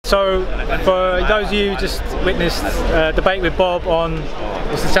So for those of you who just witnessed a debate with Bob on,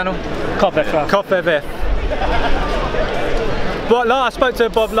 what's the channel? COFFF. But I spoke to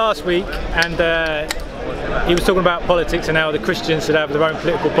Bob last week, and he was talking about politics and how the Christians should have their own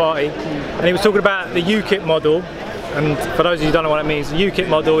political party, and he was talking about the UKIP model. And for those of you who don't know what it means, the UKIP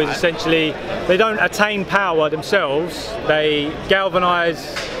model is essentially they don't attain power themselves, they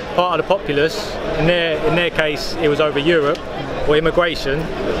galvanise part of the populace. In their case, it was over Europe or immigration,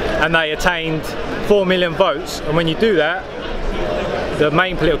 and they attained 4 million votes. And when you do that, the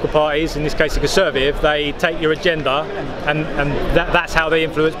main political parties, in this case the Conservative, they take your agenda, and that's how they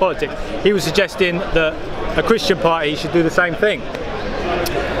influence politics. He was suggesting that a Christian party should do the same thing,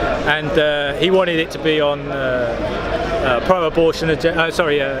 and he wanted it to be on pro-abortion,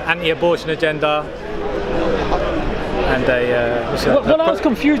 anti-abortion agenda, and what I was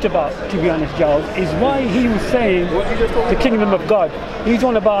confused about, to be honest, Giles, is why he was saying the kingdom of God. He's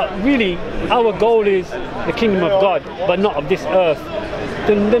on about, really, our goal is the kingdom of God, but not of this earth.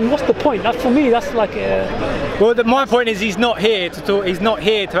 Then what's the point? That, for me, that's like well, my point is he's not here to talk. He's not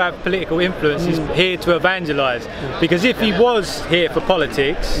here to have political influence. He's here to evangelise. Because if he was here for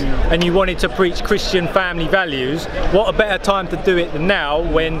politics and you wanted to preach Christian family values, what a better time to do it than now,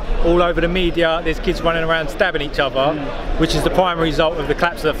 when all over the media there's kids running around stabbing each other, which is the primary result of the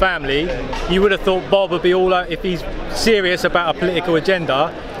collapse of the family. You would have thought Bob would be all, if he's serious about a political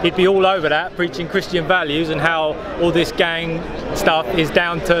agenda, he'd be all over that, preaching Christian values and how all this gang stuff is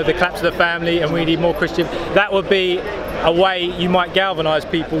down to the collapse of the family and we need more Christian. That would be a way you might galvanise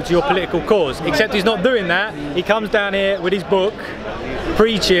people to your political cause. Except he's not doing that. He comes down here with his book,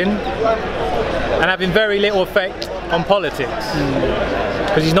 preaching and having very little effect on politics.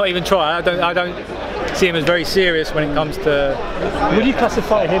 Because he's not even trying. I don't see him as very serious when it comes to... Would you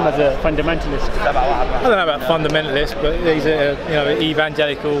classify him as a fundamentalist? I don't know about fundamentalist, but he's a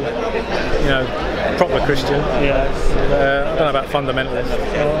evangelical, proper Christian. Yeah. I don't know about fundamentalist.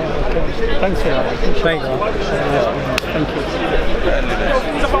 Okay. Thanks for that. Thank you. Thank you.